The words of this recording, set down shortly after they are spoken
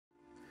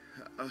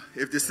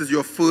If this is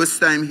your first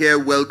time here,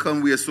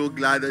 welcome. We are so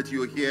glad that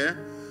you're here.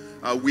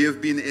 We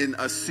have been in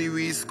a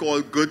series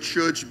called Good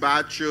Church,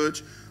 Bad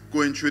Church,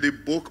 going through the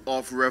book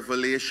of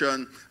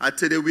Revelation.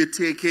 Today we're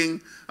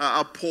taking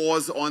a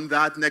pause on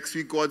that. Next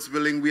week, God's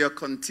willing, we are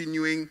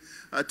continuing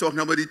talking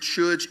about the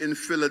church in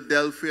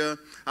Philadelphia.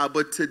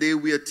 But today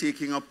we are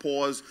taking a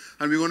pause,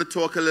 and we're going to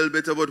talk a little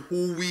bit about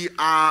who we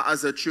are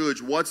as a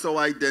church. What's our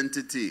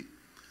identity?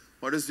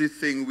 What is the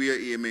thing we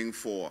are aiming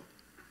for?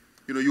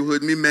 You know, you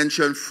heard me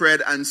mention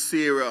Fred and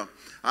Sarah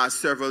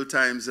several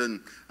times,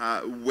 and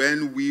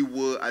when we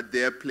were at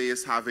their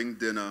place having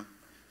dinner,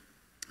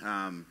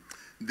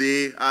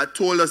 they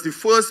told us the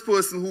first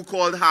person who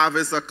called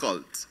Harvest a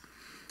cult.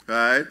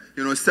 Right?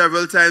 You know,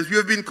 several times. We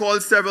have been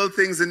called several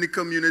things in the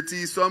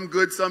community, some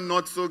good, some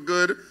not so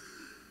good,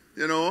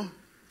 you know.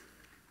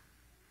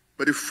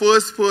 But the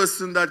first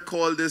person that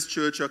called this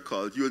church a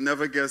cult, you'll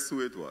never guess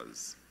who it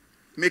was.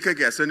 Make a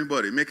guess,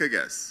 anybody, make a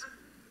guess.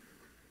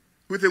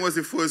 Who do you think was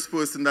the first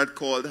person that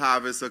called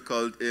Harvest a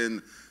cult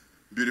in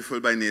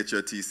Beautiful by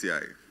Nature,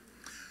 TCI?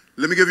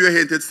 Let me give you a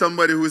hint. It's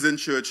somebody who's in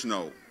church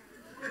now.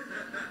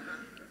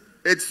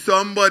 It's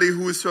somebody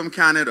who's from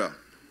Canada.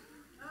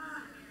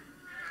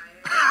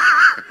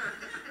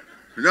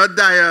 Not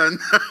Diane.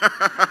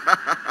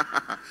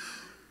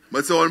 But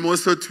it's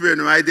almost a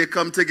twin, right? They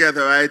come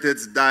together, right?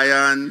 It's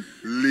Diane,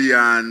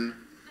 Leanne,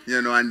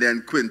 you know, and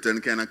then Quinton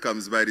kind of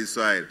comes by the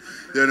side,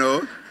 you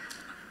know.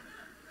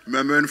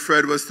 Remember when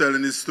Fred was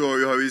telling his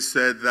story, how he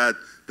said that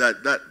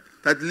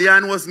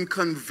Leanne wasn't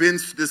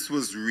convinced this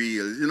was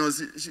real. You know,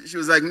 she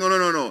was like,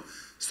 no.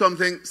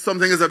 Something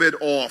is a bit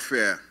off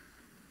here.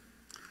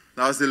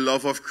 That was the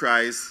love of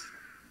Christ.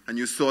 And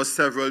you saw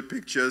several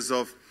pictures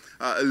of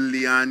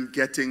Leanne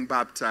getting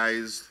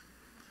baptized.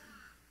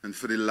 And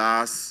for the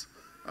last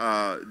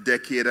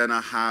decade and a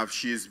half,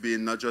 she's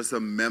been not just a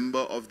member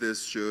of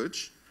this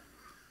church,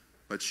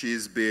 but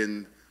she's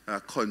been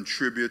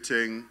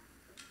contributing.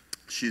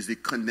 She's the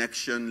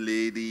connection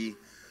lady.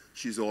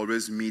 She's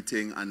always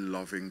meeting and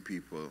loving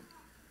people.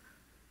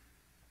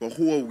 But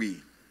who are we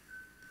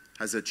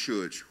as a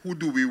church? Who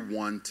do we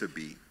want to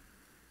be?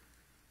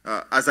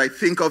 As I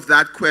think of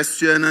that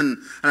question and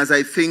as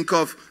I think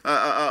of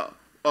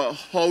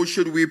how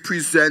should we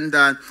present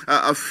that,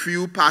 a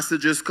few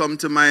passages come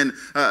to mind.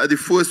 The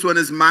first one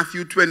is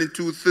Matthew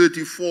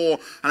 22:34,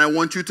 and I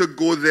want you to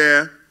go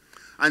there.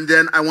 And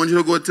then I want you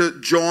to go to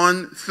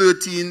John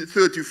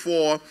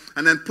 13:34,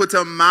 and then put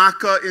a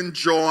marker in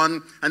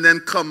John, and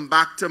then come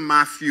back to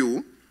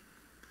Matthew.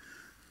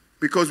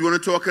 Because we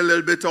want to talk a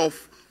little bit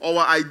of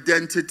our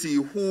identity.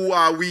 Who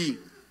are we?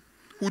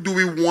 Who do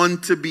we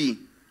want to be?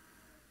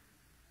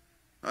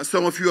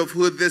 Some of you have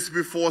heard this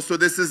before, so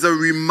this is a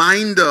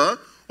reminder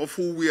of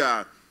who we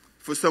are.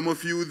 For some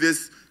of you,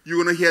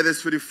 you're going to hear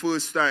this for the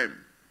first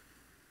time.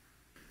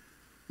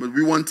 But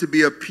we want to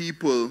be a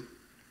people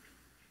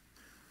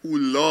who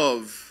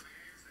love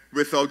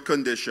without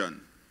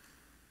condition.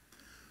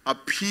 A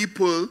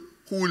people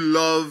who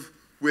love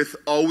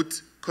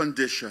without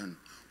condition.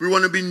 We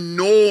want to be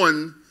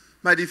known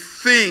by the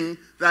thing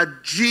that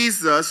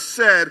Jesus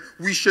said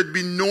we should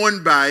be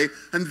known by,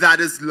 and that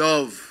is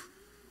love.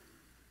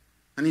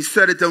 And he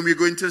said it, and we're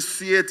going to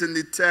see it in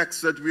the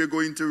text that we're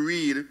going to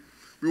read.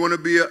 We want to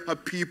be a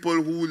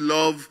people who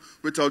love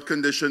without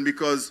condition,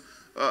 because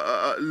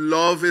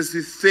love is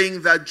the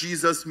thing that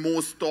Jesus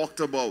most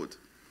talked about.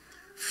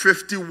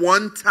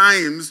 51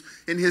 times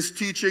in his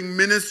teaching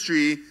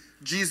ministry,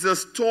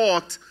 Jesus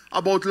taught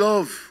about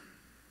love.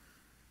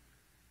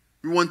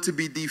 We want to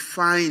be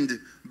defined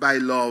by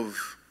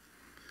love.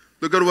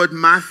 Look at what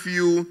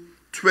Matthew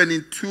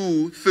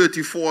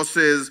 22:34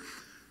 says.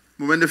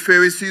 When the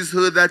Pharisees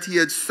heard that he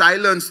had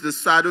silenced the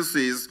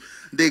Sadducees,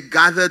 they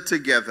gathered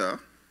together.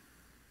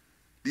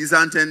 These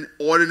aren't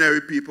ordinary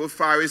people.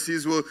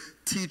 Pharisees were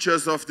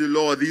teachers of the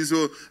law. These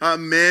were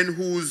men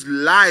whose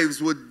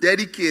lives were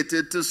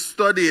dedicated to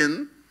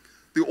studying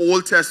the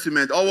Old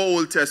Testament, our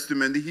Old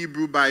Testament, the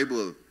Hebrew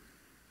Bible.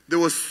 They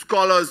were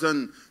scholars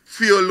and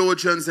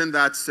theologians in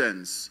that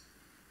sense.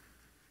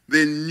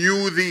 They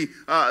knew the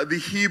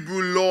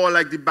Hebrew law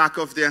like the back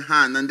of their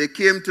hand. And they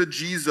came to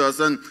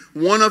Jesus, and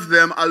one of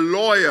them, a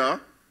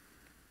lawyer,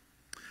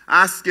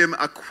 asked him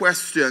a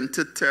question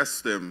to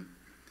test him.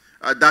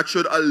 That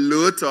should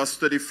alert us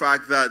to the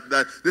fact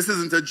that this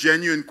isn't a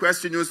genuine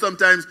question. You know,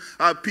 sometimes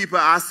people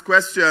ask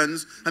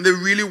questions and they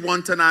really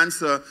want an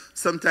answer.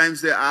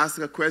 Sometimes they ask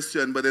a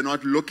question, but they're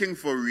not looking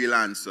for a real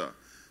answer.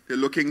 They're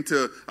looking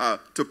to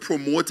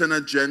promote an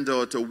agenda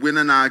or to win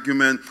an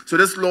argument. So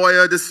this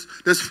lawyer, this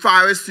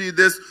Pharisee,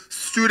 this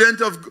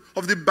student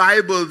of the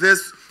Bible,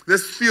 this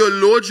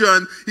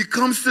theologian, he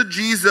comes to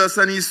Jesus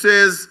and he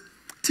says,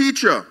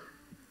 "Teacher."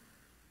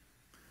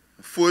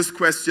 First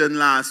question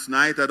last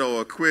night at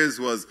our quiz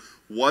was,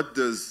 what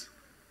does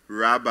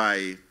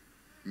rabbi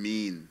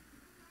mean?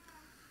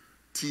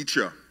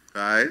 Teacher,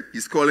 right?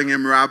 He's calling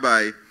him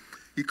rabbi.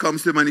 He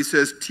comes to him and he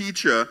says,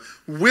 "Teacher,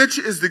 which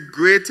is the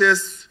great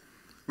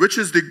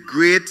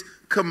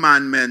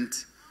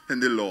commandment in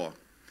the law?"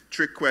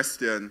 Trick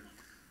question.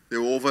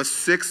 There were over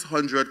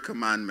 600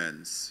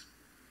 commandments.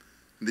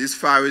 These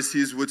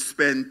Pharisees would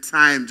spend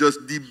time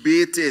just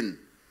debating,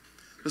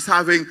 just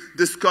having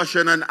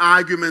discussion and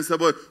arguments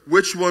about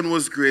which one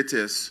was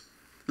greatest.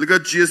 Look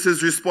at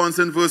Jesus' response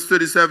in verse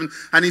 37.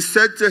 And he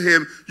said to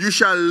him, you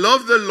shall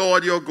love the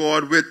Lord your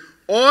God with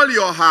all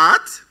your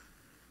heart,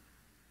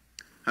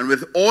 and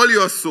with all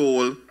your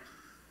soul,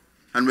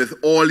 and with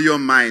all your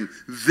mind.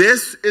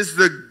 This is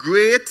the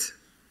great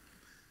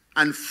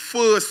and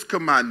first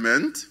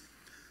commandment,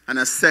 and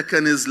a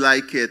second is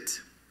like it.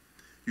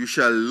 You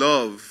shall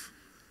love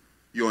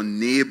your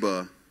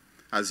neighbor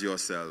as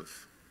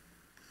yourself.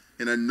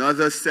 In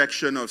another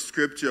section of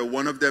scripture,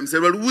 one of them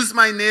said, well, who's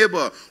my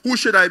neighbor? Who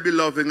should I be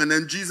loving? And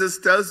then Jesus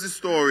tells the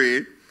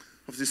story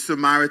of the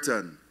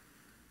Samaritan.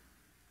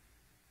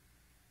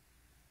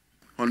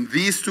 On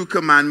these two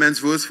commandments,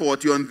 verse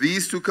 40, on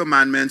these two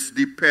commandments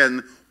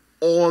depend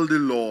all the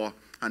law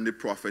and the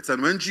prophets.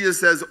 And when Jesus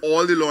says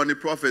all the law and the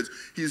prophets,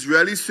 he's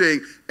really saying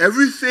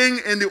everything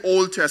in the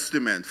Old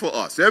Testament for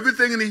us,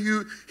 everything in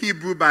the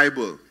Hebrew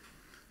Bible.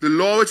 The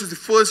law, which is the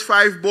first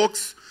 5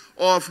 books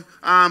of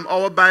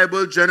our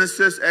Bible,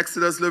 Genesis,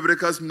 Exodus,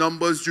 Leviticus,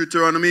 Numbers,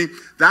 Deuteronomy,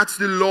 that's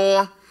the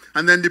law.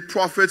 And then the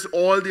prophets,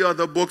 all the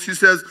other books. He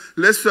says,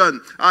 listen,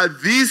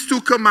 these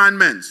two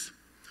commandments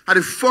are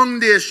the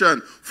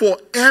foundation for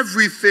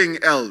everything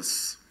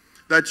else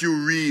that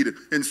you read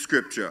in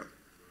Scripture.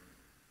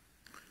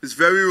 It's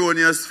very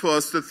erroneous for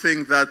us to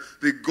think that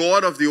the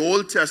God of the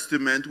Old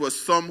Testament was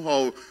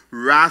somehow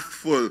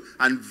wrathful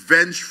and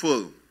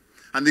vengeful.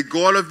 And the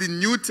God of the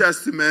New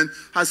Testament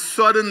has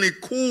suddenly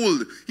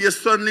cooled. He has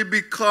suddenly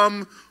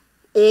become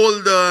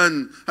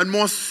older and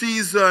more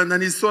seasoned.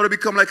 And he's sort of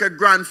become like a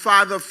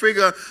grandfather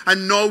figure.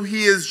 And now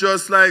he is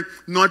just like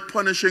not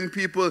punishing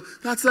people.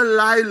 That's a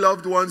lie,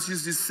 loved ones.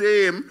 He's the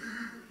same.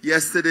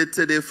 Yesterday,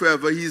 today,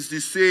 forever. He's the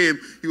same.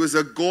 He was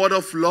a God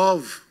of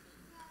love.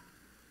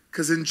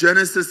 Because in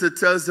Genesis it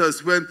tells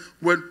us when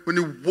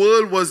the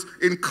world was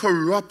in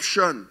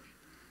corruption,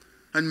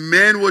 and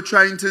men were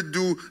trying to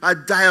do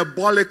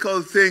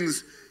diabolical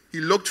things,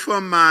 he looked for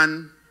a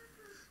man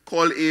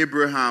called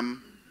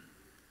Abraham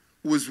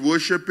who was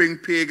worshiping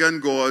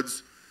pagan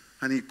gods,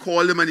 and he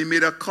called him and he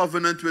made a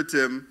covenant with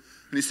him.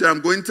 And he said,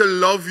 I'm going to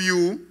love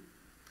you.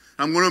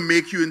 I'm going to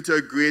make you into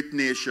a great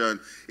nation.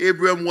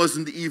 Abraham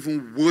wasn't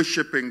even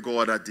worshiping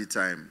God at the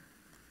time.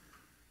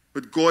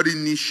 But God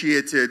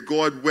initiated,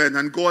 God went,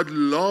 and God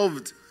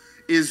loved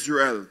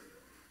Israel.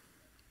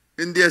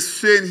 In their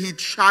sin, he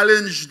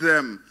challenged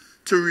them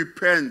to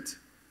repent.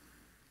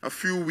 A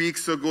few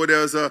weeks ago,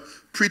 there was a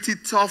pretty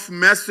tough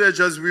message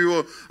as we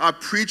were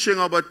preaching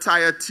about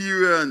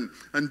Thyatira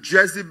and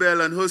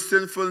Jezebel and her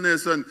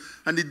sinfulness and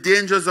the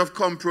dangers of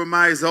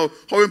compromise, how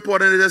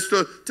important it is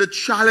to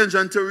challenge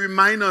and to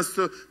remind us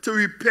to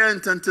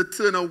repent and to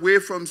turn away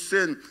from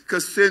sin,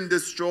 because sin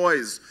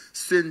destroys,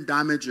 sin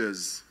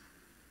damages.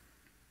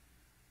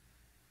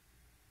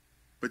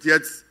 But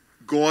yet,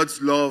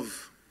 God's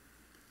love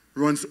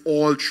runs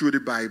all through the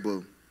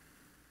Bible.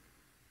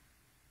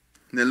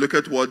 And then look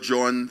at what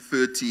John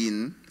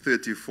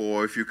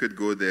 13:34, if you could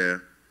go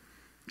there.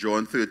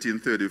 John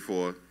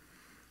 13:34.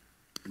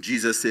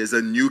 Jesus says,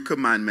 a new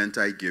commandment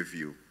I give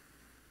you,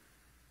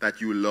 that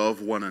you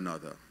love one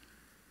another.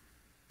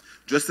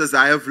 Just as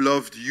I have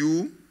loved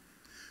you,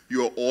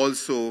 you are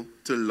also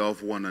to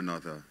love one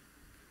another.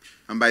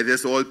 And by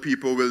this all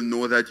people will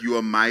know that you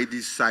are my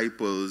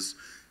disciples,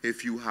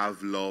 if you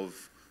have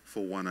love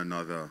for one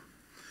another.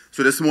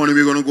 So this morning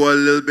we're going to go a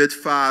little bit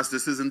fast.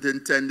 This isn't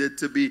intended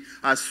to be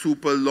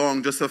super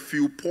long, just a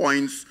few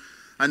points.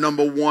 And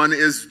number one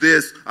is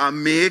this,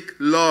 make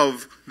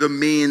love the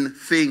main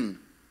thing.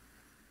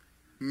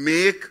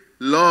 Make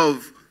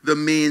love the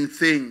main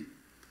thing.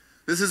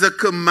 This is a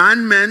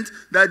commandment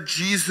that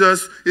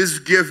Jesus is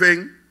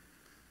giving.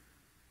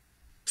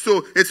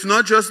 So it's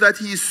not just that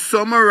he's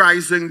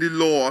summarizing the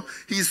law,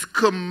 he's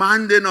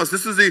commanding us.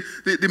 This is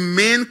the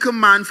main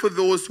command for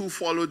those who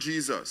follow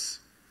Jesus.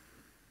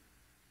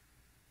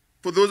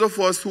 For those of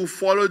us who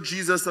follow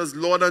Jesus as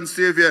Lord and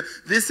Savior,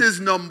 this is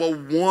number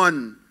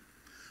one.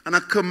 And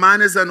a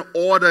command is an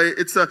order.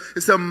 It's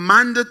a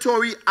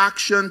mandatory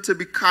action to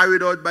be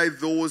carried out by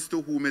those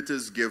to whom it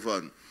is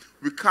given.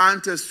 We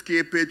can't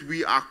escape it.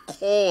 We are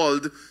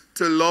called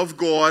to love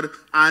God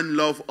and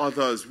love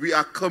others. We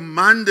are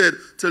commanded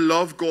to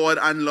love God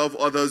and love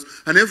others.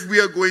 And if we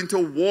are going to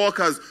walk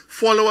as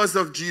followers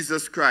of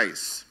Jesus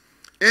Christ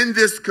in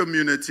this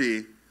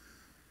community,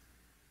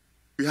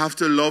 we have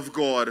to love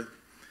God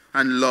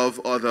and love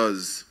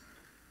others.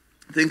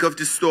 Think of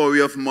the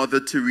story of Mother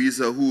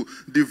Teresa, who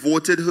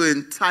devoted her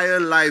entire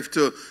life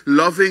to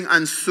loving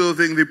and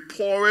serving the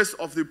poorest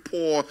of the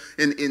poor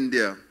in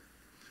India.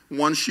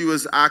 Once she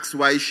was asked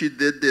why she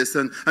did this,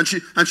 and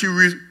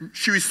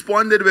she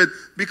responded with,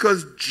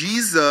 because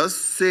Jesus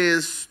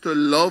says to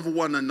love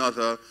one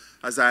another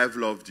as I have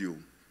loved you.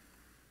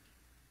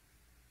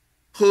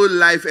 Her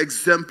life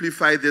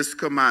exemplified this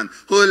command.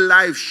 Her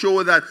life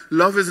showed that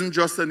love isn't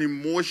just an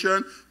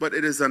emotion, but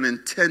it is an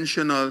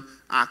intentional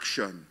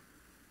action.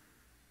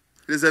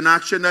 It is an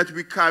action that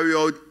we carry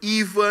out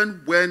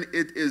even when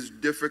it is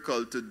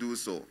difficult to do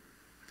so.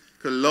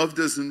 Because love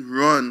doesn't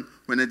run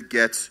when it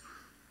gets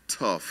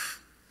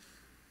tough.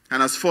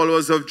 And as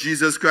followers of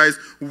Jesus Christ,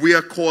 we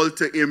are called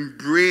to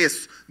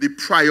embrace the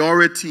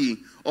priority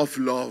of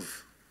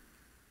love.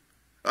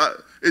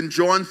 In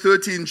John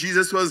 13,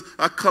 Jesus was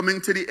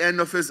coming to the end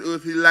of his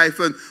earthly life.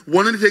 And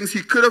one of the things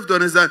he could have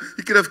done is that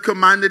he could have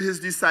commanded his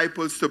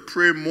disciples to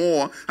pray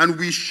more. And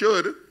we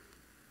should.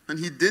 And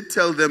he did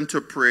tell them to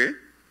pray.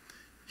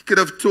 He could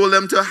have told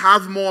them to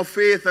have more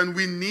faith, and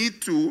we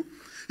need to.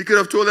 He could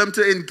have told them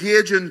to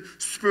engage in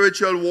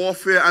spiritual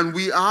warfare, and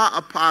we are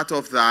a part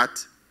of that.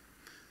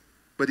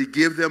 But he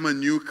gave them a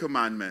new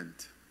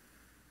commandment: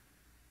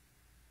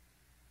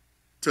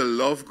 to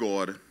love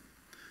God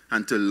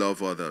and to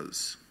love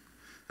others.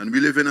 And we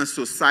live in a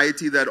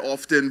society that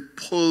often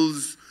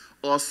pulls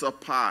us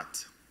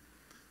apart.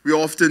 We're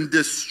often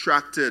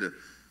distracted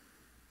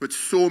with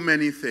so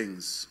many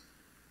things.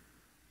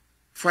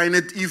 Find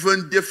it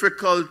even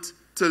difficult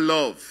to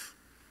love.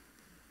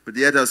 But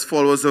yet, as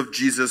followers of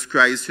Jesus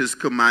Christ, his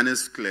command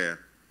is clear.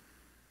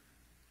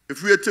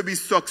 If we are to be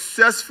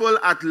successful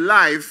at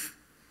life,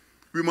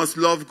 we must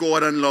love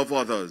God and love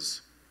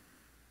others.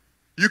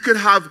 You could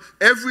have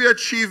every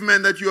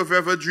achievement that you have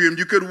ever dreamed.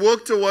 You could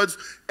work towards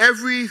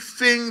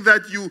everything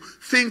that you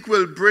think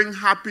will bring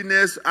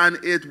happiness,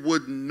 and it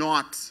would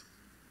not.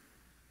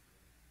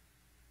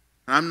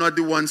 I'm not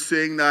the one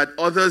saying that.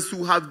 Others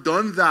who have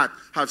done that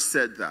have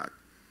said that.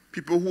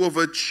 People who have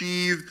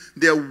achieved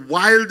their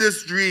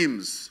wildest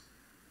dreams,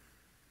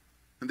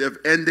 and they have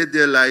ended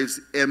their lives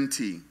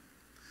empty.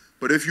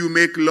 But if you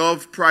make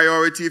love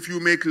priority, if you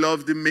make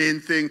love the main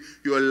thing,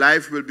 your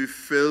life will be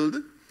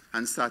filled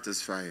and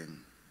satisfying.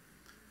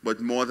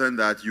 But more than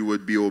that, you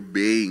would be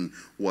obeying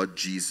what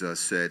Jesus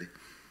said.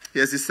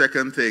 Here's the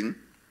second thing.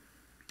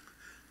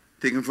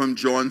 Taken from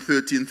John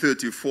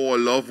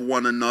 13:34, love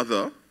one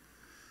another.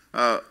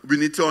 We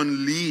need to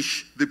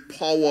unleash the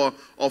power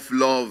of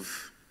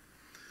love.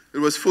 It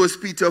was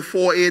 1 Peter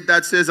 4:8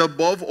 that says,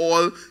 above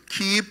all,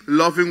 keep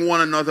loving one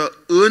another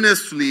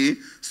earnestly,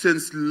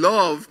 since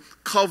love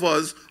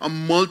covers a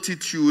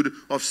multitude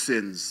of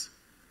sins.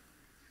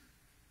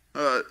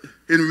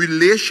 In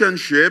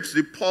relationships,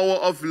 the power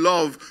of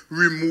love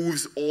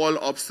removes all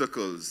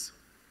obstacles.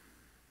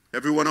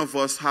 Every one of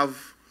us have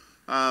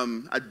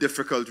a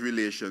difficult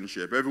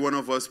relationship. Every one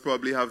of us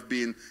probably have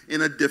been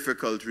in a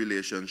difficult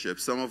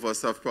relationship. Some of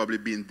us have probably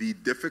been the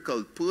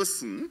difficult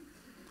person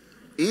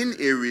in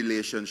a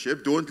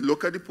relationship. Don't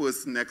look at the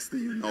person next to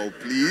you now,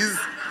 please.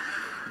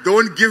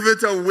 Don't give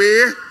it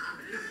away.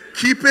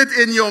 Keep it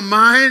in your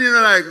mind. You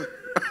know, like,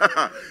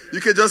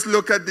 you can just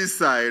look at this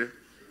side.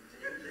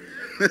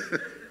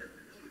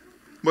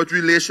 But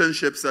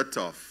relationships are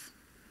tough.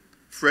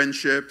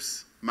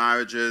 Friendships,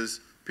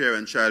 marriages,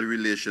 parent-child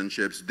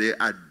relationships, they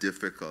are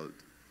difficult.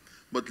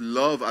 But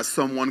love, as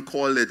someone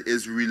called it,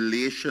 is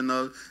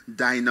relational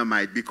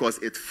dynamite, because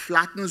it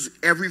flattens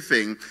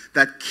everything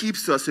that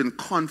keeps us in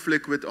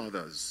conflict with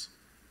others.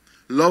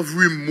 Love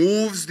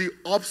removes the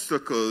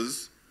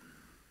obstacles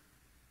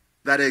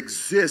that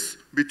exist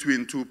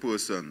between two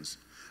persons.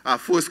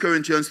 1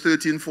 Corinthians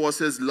 13:4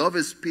 says, love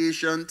is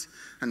patient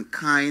and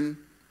kind.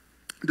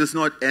 It does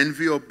not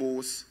envy or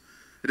boast.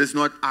 It is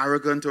not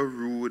arrogant or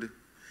rude.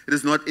 It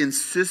does not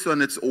insist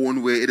on its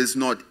own way. It is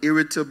not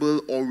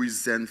irritable or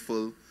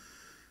resentful.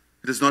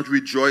 It does not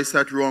rejoice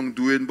at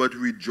wrongdoing, but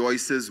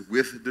rejoices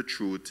with the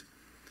truth.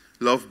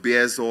 Love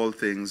bears all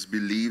things,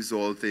 believes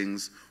all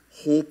things,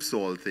 hopes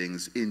all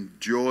things,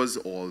 endures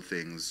all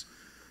things.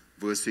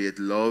 Verse 8,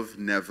 love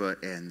never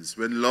ends.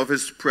 When love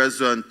is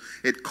present,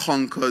 it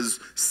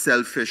conquers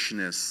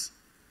selfishness.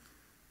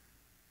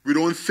 We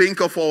don't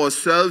think of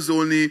ourselves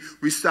only,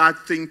 we start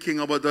thinking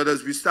about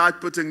others. We start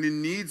putting the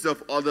needs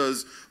of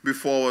others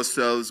before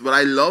ourselves. But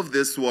I love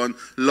this one.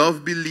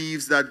 Love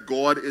believes that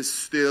God is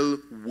still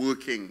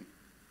working.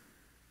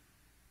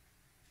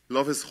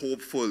 Love is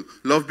hopeful.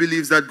 Love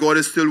believes that God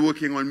is still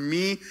working on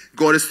me,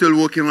 God is still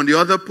working on the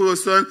other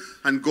person,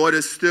 and God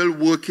is still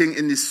working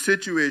in the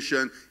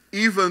situation,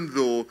 even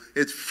though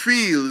it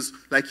feels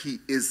like he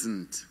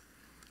isn't.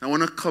 I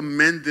want to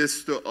commend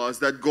this to us,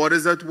 that God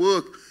is at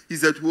work.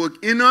 He's at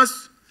work in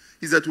us.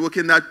 He's at work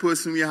in that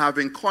person we are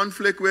having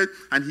conflict with,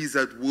 and he's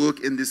at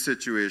work in this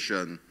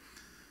situation.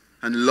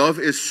 And love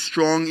is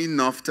strong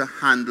enough to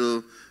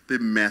handle the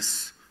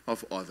mess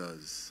of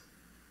others.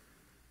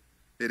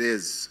 It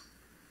is.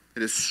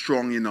 It is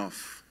strong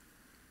enough.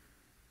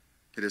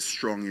 It is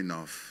strong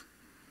enough.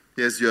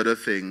 Here's the other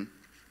thing.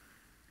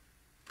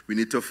 We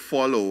need to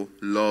follow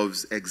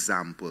love's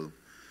example.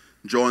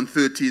 John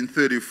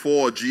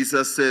 13:34,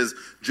 Jesus says,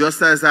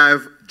 just as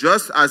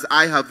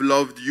I have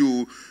loved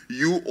you,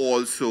 you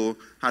also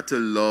had to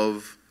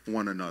love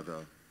one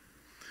another.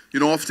 You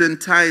know,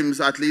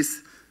 oftentimes, at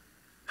least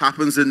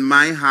happens in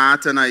my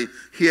heart, and I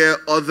hear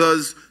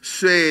others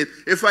say,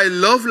 if I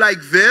love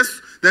like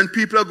this, then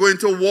people are going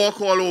to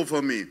walk all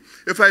over me.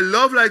 If I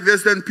love like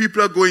this, then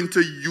people are going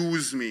to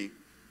use me.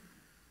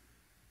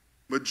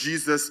 But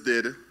Jesus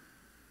did.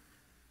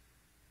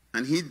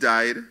 And he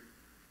died,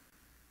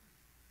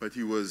 but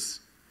he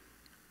was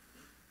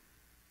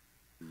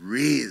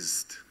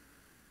raised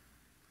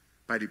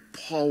by the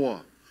power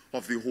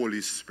of the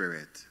Holy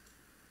Spirit.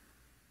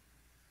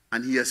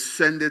 And he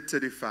ascended to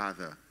the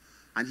Father,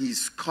 and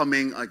he's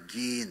coming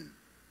again.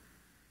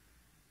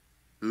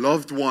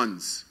 Loved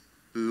ones,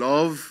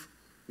 love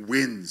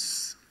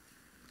wins.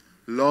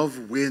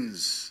 Love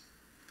wins.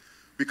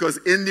 Because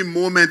in the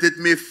moment, it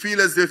may feel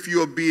as if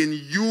you're being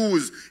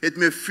used. It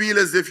may feel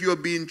as if you're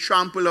being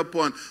trampled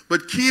upon.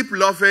 But keep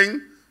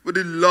loving with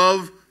the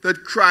love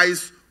that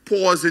Christ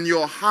pours in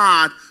your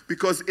heart,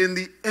 because in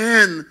the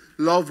end,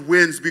 love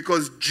wins,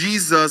 because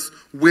Jesus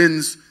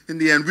wins in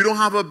the end. We don't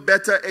have a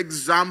better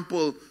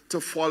example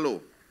to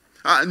follow.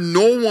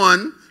 No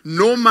one,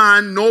 no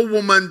man, no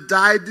woman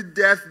died the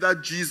death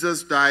that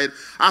Jesus died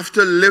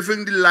after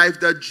living the life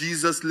that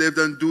Jesus lived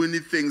and doing the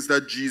things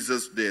that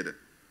Jesus did.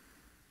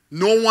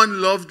 No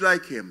one loved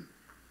like him.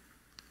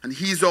 And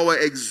he's our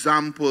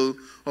example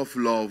of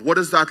love. What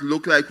does that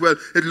look like? Well,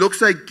 it looks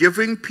like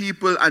giving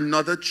people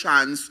another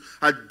chance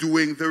at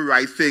doing the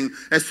right thing,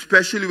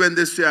 especially when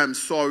they say, I'm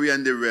sorry,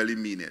 and they really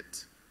mean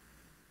it.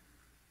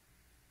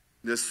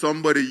 There's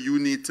somebody you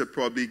need to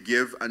probably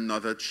give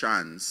another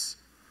chance.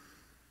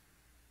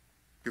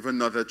 Give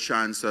another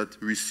chance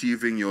at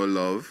receiving your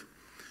love.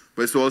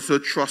 But it's also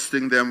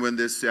trusting them when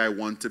they say, I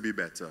want to be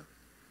better.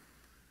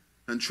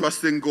 And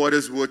trusting God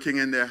is working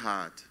in their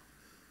heart.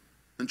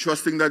 And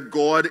trusting that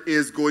God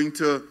is going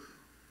to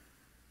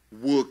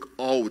work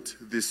out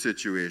this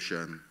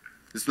situation.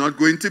 It's not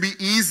going to be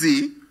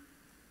easy,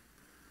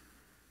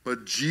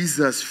 but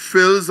Jesus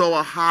fills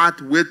our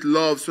heart with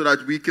love so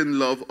that we can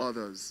love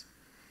others.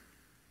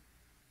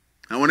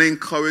 I want to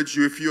encourage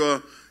you, if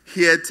you're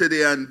here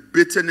today and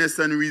bitterness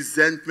and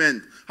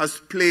resentment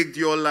has plagued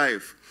your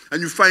life, and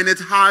you find it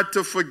hard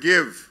to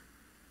forgive,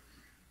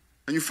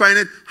 and you find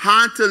it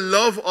hard to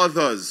love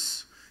others,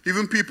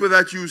 even people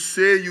that you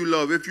say you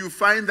love, if you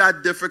find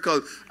that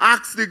difficult,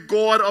 ask the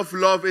God of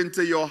love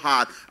into your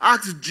heart.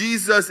 Ask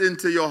Jesus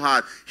into your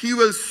heart. He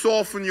will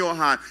soften your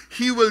heart.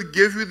 He will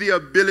give you the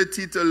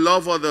ability to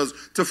love others,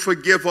 to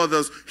forgive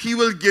others. He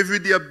will give you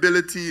the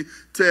ability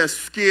to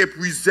escape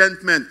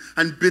resentment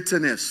and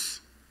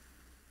bitterness.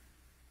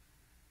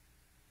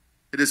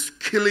 It is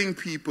killing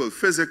people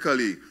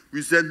physically.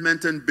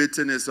 Resentment and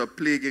bitterness are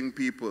plaguing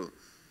people.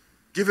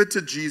 Give it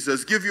to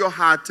Jesus. Give your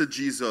heart to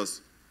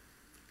Jesus.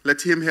 Let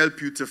him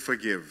help you to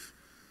forgive.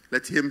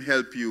 Let him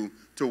help you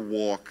to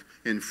walk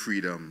in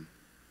freedom.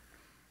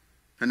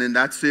 And in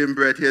that same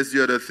breath, here's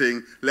the other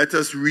thing. Let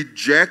us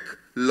reject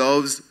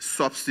love's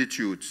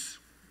substitutes.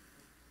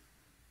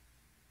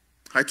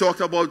 I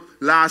talked about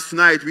last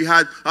night. We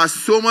had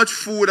so much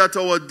food at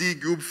our D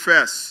group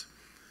fest.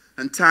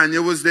 And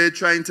Tanya was there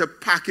trying to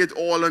pack it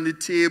all on the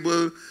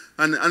table.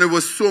 And it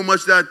was so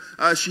much that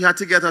she had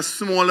to get a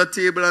smaller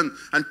table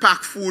and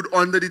pack food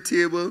under the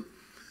table.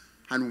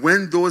 And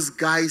when those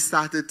guys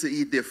started to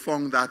eat, they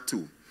found that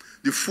too.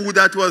 The food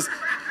that was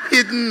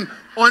hidden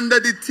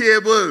under the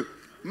table.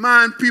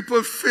 Man,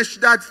 people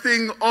fished that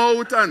thing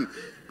out and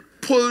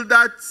pulled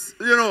that,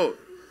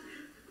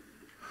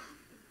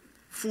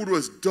 Food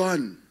was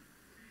done.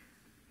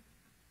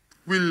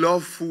 We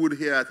love food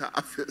here at our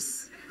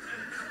office.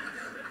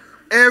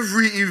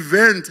 Every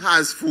event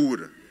has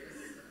food.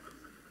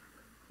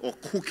 Or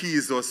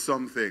cookies or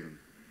something.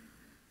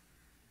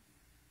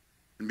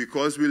 And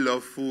because we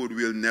love food,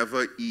 we'll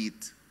never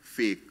eat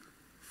fake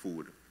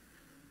food.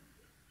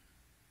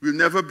 We'll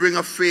never bring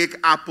a fake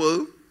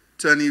apple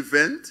to an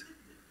event.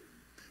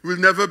 We'll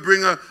never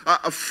bring a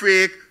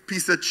fake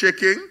piece of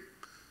chicken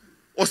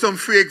or some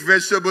fake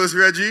vegetables,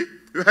 Reggie,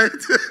 right?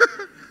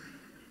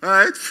 All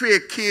right,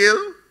 fake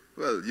kale.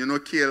 Well,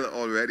 kale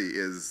already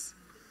is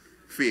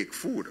fake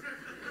food.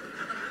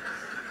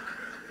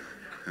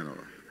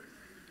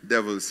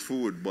 Devil's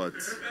food, but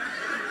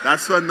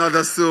that's for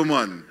another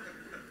sermon.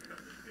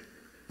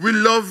 We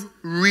love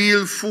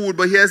real food,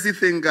 but here's the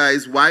thing,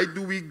 guys. Why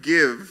do we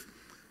give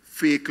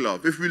fake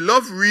love? If we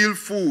love real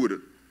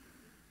food,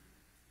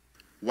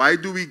 why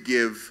do we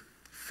give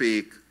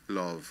fake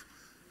love?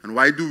 And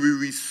why do we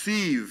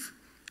receive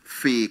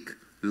fake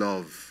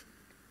love?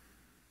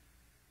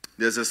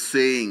 There's a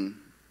saying,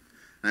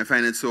 and I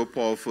find it so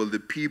powerful. The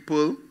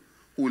people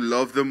who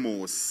love the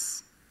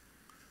most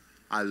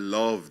are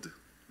loved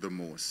the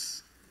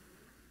most.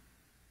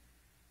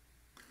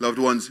 Loved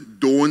ones,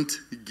 don't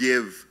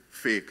give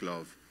fake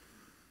love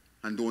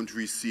and don't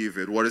receive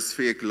it. What is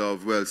fake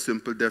love? Well,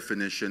 simple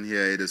definition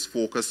here. It is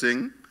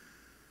focusing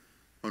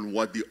on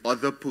what the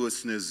other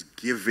person is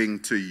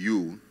giving to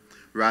you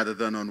rather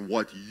than on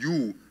what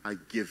you are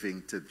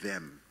giving to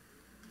them.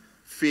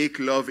 Fake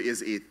love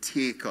is a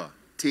taker.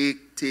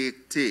 Take,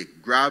 take,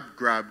 take. Grab,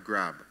 grab,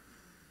 grab.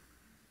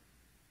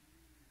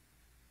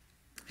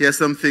 Here's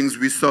some things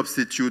we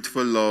substitute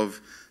for love.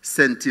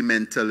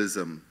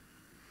 Sentimentalism.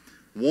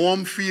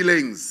 Warm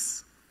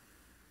feelings,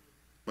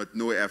 but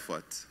no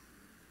effort.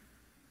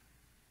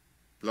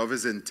 Love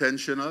is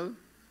intentional.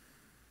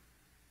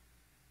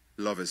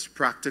 Love is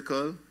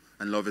practical.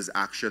 And love is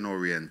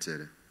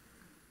action-oriented.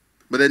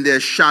 But then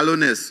there's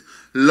shallowness.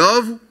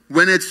 Love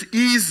when it's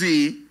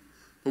easy,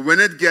 but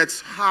when it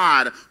gets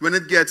hard, when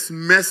it gets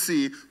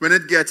messy, when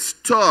it gets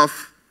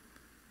tough,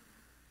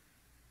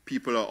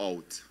 people are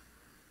out.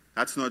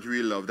 That's not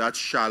real love. That's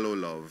shallow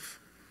love.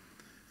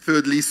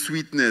 Thirdly,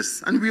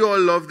 sweetness. And we all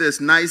love this.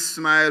 Nice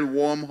smile,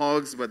 warm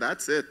hugs, but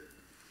that's it.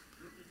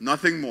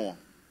 Nothing more.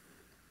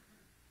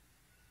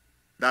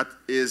 That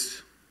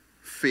is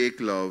fake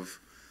love.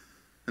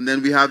 And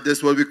then we have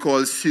this, what we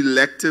call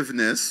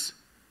selectiveness.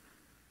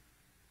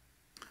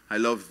 I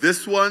love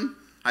this one,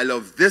 I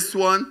love this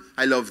one,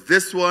 I love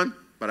this one,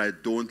 but I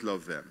don't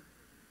love them.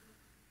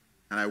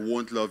 And I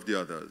won't love the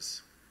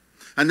others.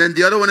 And then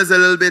the other one is a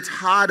little bit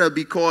harder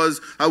because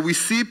we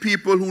see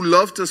people who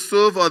love to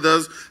serve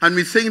others and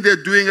we think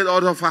they're doing it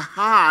out of a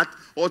heart,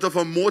 out of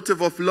a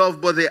motive of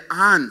love, but they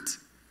aren't.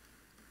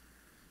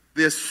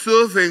 They're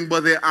serving,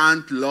 but they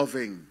aren't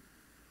loving.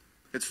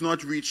 It's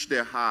not reached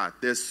their heart.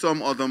 There's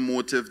some other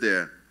motive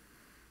there.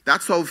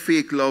 That's how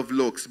fake love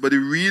looks. But the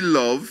real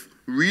love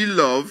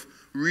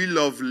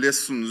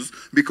listens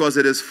because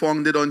it is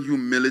founded on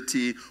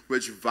humility,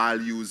 which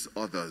values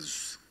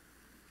others.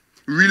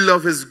 Real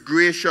love is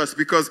gracious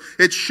because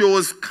it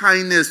shows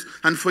kindness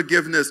and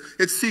forgiveness.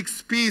 It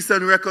seeks peace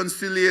and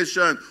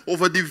reconciliation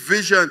over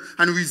division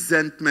and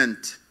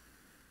resentment.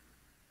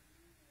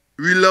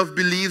 Real love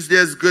believes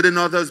there's good in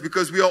others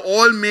because we are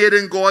all made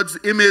in God's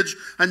image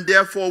and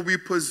therefore we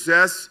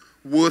possess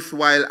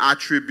worthwhile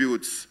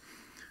attributes.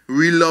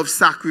 Real love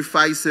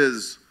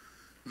sacrifices.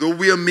 Though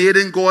we are made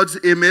in God's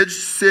image,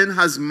 sin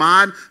has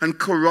marred and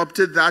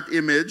corrupted that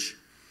image.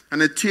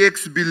 And it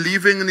takes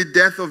believing in the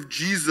death of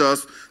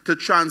Jesus to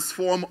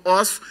transform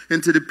us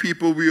into the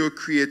people we were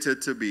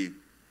created to be.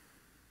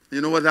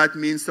 You know what that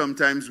means?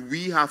 Sometimes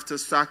we have to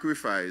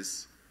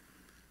sacrifice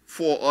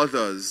for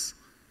others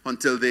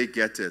until they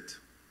get it,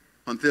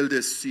 until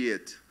they see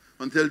it,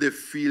 until they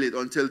feel it,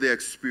 until they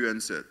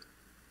experience it.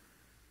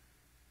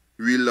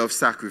 Real love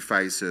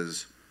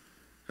sacrifices.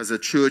 As a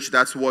church,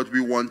 that's what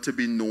we want to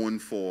be known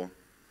for.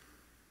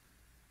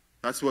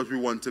 That's what we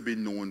want to be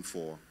known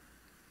for.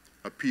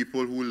 A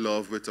people who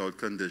love without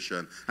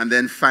condition. And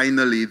then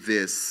finally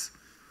this.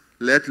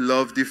 Let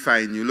love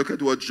define you. Look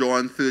at what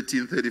John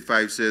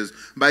 13:35 says.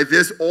 By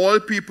this all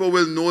people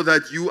will know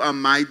that you are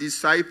my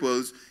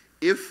disciples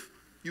if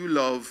you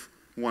love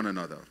one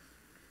another.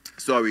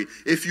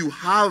 If you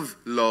have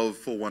love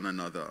for one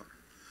another.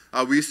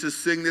 We used to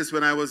sing this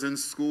when I was in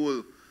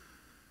school.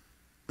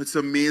 It's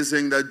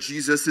amazing that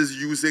Jesus is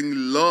using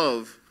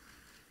love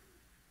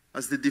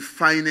as the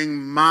defining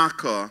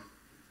marker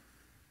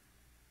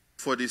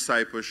for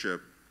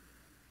discipleship.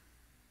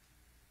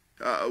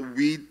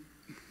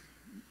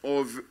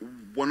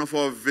 One of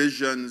our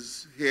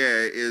visions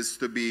here is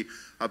to be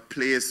a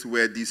place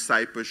where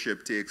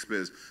discipleship takes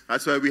place.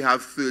 That's why we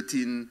have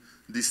 13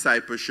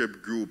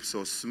 discipleship groups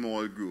or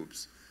small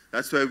groups.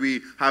 That's why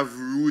we have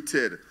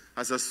rooted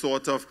as a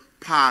sort of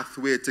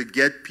pathway to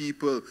get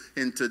people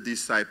into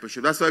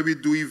discipleship. That's why we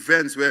do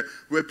events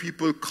where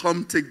people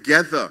come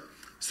together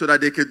so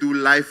that they could do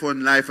life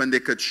on life and they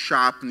could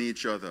sharpen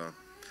each other.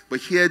 But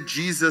here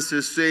Jesus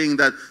is saying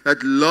that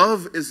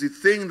love is the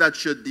thing that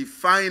should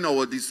define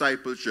our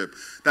discipleship.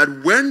 That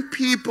when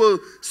people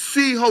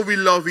see how we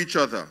love each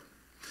other,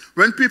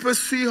 when people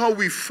see how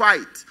we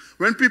fight,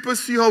 when people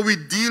see how we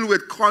deal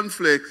with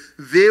conflict,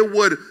 they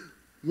would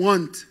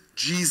want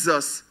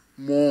Jesus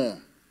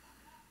more.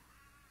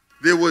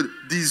 They would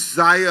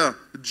desire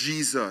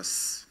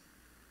Jesus.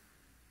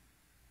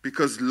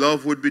 Because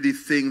love would be the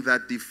thing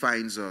that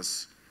defines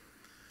us.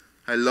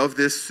 I love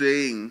this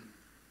saying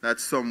that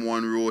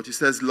someone wrote. He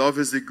says, love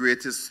is the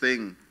greatest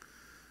thing.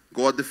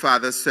 God the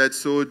Father said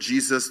so,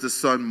 Jesus the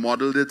Son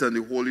modeled it, and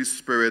the Holy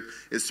Spirit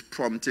is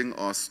prompting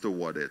us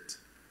toward it.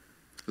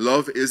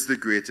 Love is the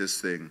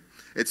greatest thing.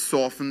 It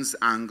softens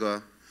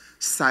anger,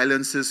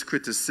 silences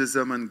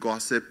criticism and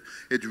gossip.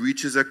 It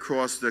reaches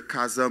across the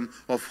chasm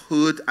of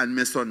hurt and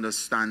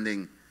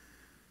misunderstanding.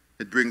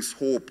 It brings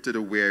hope to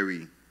the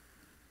weary.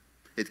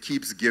 It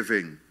keeps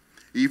giving,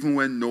 even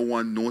when no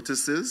one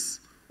notices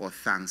or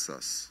thanks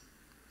us.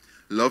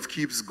 Love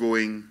keeps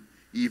going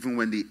even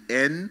when the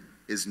end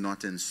is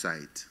not in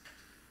sight.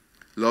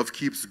 Love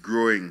keeps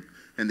growing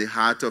in the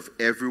heart of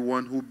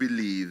everyone who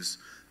believes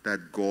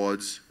that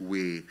God's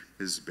way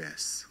is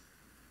best.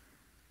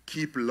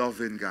 Keep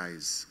loving,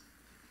 guys.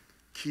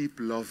 Keep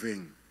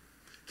loving.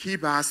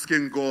 Keep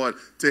asking God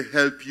to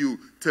help you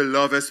to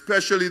love,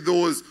 especially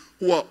those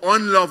who are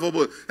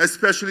unlovable,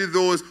 especially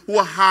those who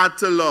are hard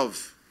to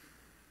love.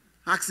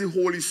 Ask the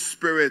Holy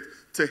Spirit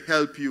to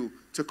help you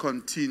to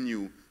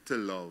continue to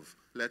love.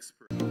 Let's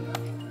pray.